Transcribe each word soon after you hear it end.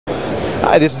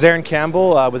Hi, this is Aaron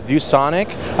Campbell with ViewSonic.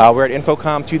 We're at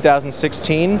InfoComm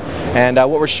 2016, and what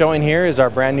we're showing here is our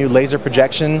brand new laser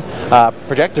projection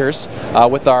projectors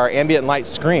with our ambient light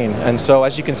screen. And so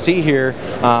as you can see here,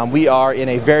 we are in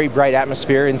a very bright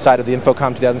atmosphere inside of the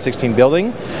InfoComm 2016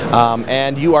 building,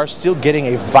 and you are still getting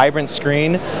a vibrant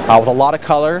screen with a lot of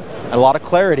color and a lot of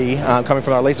clarity coming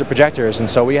from our laser projectors. And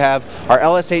so we have our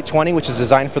LS820, which is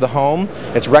designed for the home.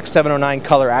 It's Rec 709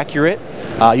 color accurate,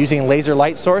 using laser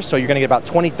light source, so you're going to get about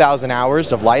 20,000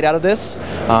 hours of light out of this.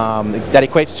 That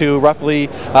equates to roughly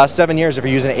 7 years if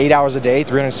you're using it 8 hours a day,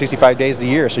 365 days a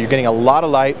year. So you're getting a lot of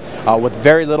light with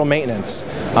very little maintenance.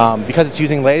 Because it's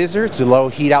using laser, it's a low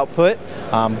heat output,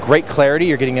 great clarity.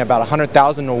 You're getting about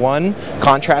 100,000 to 1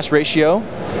 contrast ratio,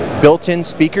 built-in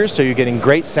speakers, so you're getting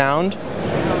great sound.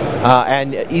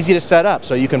 And easy to set up,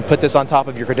 so you can put this on top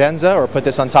of your credenza or put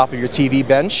this on top of your TV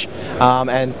bench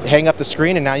and hang up the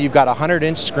screen, and now you've got a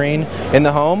 100-inch screen in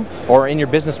the home or in your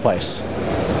business place.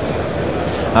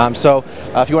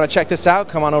 If you want to check this out,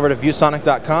 come on over to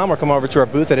ViewSonic.com or come over to our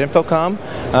booth at InfoComm,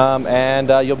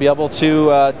 and you'll be able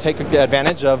to take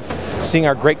advantage of seeing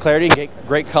our great clarity and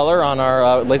great color on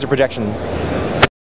our laser projection.